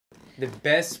The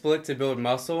best split to build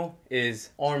muscle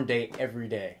is arm day every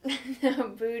day. No,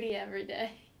 booty every day.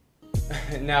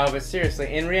 No, but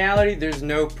seriously, in reality, there's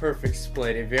no perfect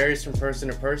split. It varies from person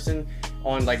to person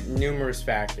on like numerous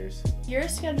factors. Your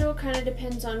schedule kind of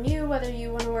depends on you, whether you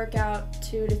want to work out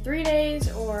 2 to 3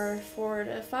 days or 4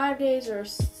 to 5 days or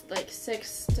like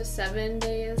 6 to 7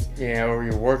 days. Yeah, or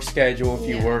your work schedule. If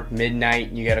you work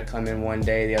midnight, you got to come in one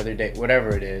day, the other day,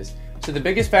 whatever it is. So the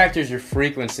biggest factor is your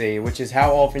frequency, which is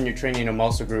how often you're training a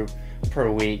muscle group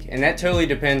per week. And that totally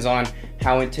depends on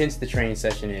how intense the training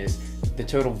session is, the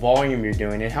total volume you're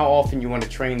doing, and how often you want to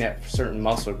train that certain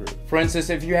muscle group. For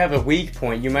instance, if you have a weak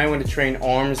point, you might want to train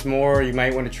arms more, you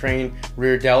might want to train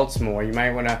rear delts more, you might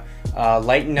want to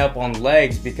lighten up on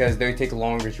legs because they take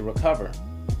longer to recover.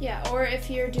 Yeah, or if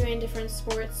you're doing different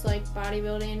sports like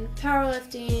bodybuilding,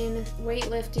 powerlifting,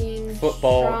 weightlifting,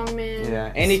 football, strongman,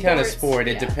 yeah, any kind of sport,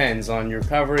 it yeah. depends on your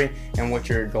recovery and what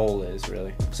your goal is,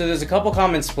 really. So there's a couple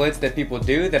common splits that people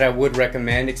do that I would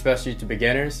recommend, especially to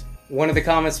beginners. One of the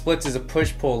common splits is a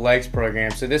push-pull legs program.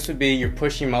 So this would be your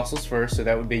pushing muscles first, so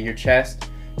that would be your chest,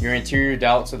 your anterior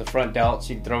delts, so the front delts,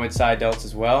 you can throw in side delts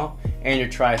as well, and your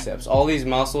triceps. All these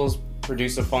muscles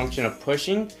produce a function of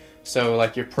pushing, so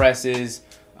like your presses,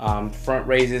 front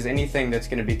raises, anything that's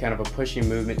going to be kind of a pushing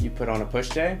movement you put on a push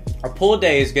day. A pull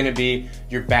day is going to be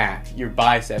your back, your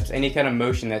biceps, any kind of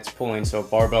motion that's pulling, so a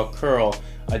barbell curl,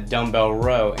 a dumbbell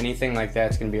row, anything like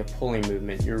that's going to be a pulling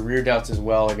movement. Your rear delts as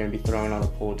well are going to be thrown on a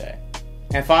pull day.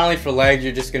 And finally for legs,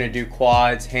 you're just going to do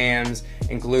quads, hams,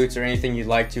 and glutes, or anything you'd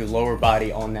like to lower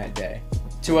body on that day.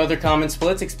 Two other common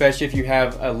splits, especially if you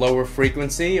have a lower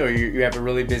frequency or you have a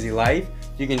really busy life,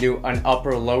 you can do an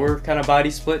upper lower kind of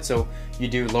body split. So you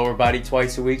do lower body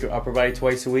twice a week or upper body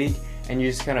twice a week, and you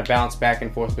just kind of bounce back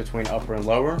and forth between upper and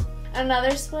lower.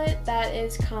 Another split that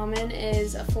is common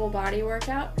is a full body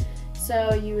workout.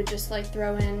 So you would just like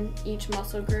throw in each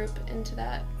muscle group into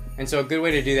that. And so a good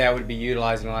way to do that would be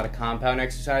utilizing a lot of compound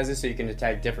exercises so you can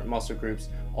attack different muscle groups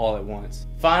all at once.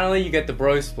 Finally, you get the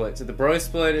bro split. So the bro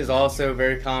split is also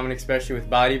very common, especially with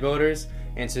bodybuilders.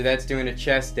 And so that's doing a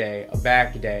chest day, a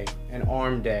back day, an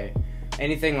arm day,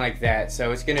 anything like that.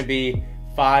 So it's going to be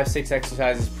 5-6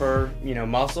 exercises per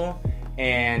muscle,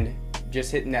 and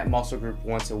just hitting that muscle group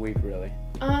once a week, really.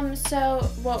 So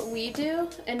what we do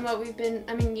and what you've been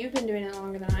doing it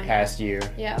longer than I have. Past year.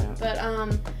 Yeah, but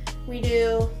we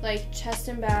do like chest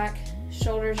and back,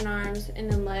 shoulders and arms,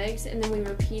 and then legs, and then we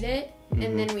repeat it,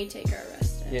 and then we take our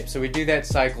rest day. Yep, so we do that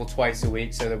cycle twice a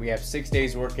week so that we have 6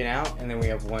 days working out, and then we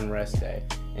have 1 rest day.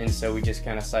 And so we just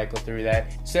kind of cycle through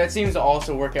that. So that seems to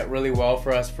also work out really well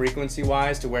for us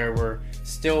frequency-wise, to where we're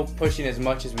still pushing as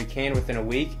much as we can within a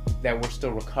week, that we're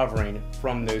still recovering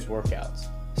from those workouts.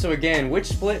 So again, which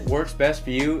split works best for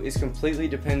you is completely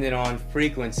dependent on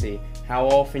frequency, how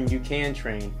often you can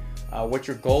train, what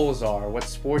your goals are, what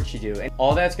sports you do, and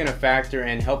all that's going to factor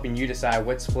in helping you decide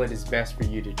what split is best for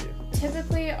you to do.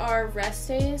 Typically our rest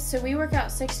days, so we work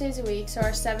out 6 days a week, so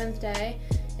our 7th day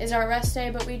is our rest day,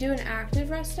 but we do an active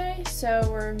rest day, so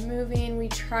we're moving, we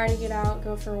try to get out,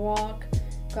 go for a walk,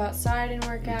 go outside and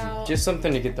work out. Just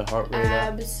something to get the heart rate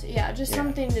abs, up. Yeah,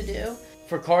 something to do.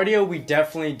 For cardio, we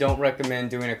definitely don't recommend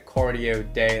doing a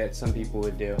cardio day that some people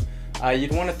would do.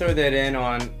 You'd want to throw that in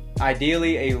on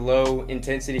ideally a low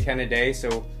intensity kind of day,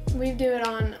 so we do it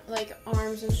on like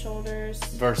arms and shoulders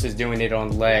versus doing it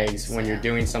on legs when you're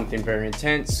doing something very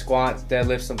intense, squats,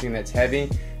 deadlifts, something that's heavy.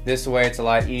 This way it's a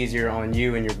lot easier on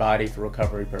you and your body for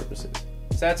recovery purposes.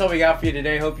 So that's all we got for you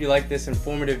today. Hope you liked this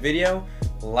informative video.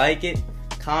 Like it,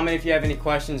 comment if you have any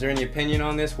questions or any opinion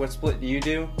on this. What split do you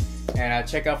do? And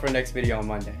check out for our next video on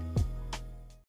Monday.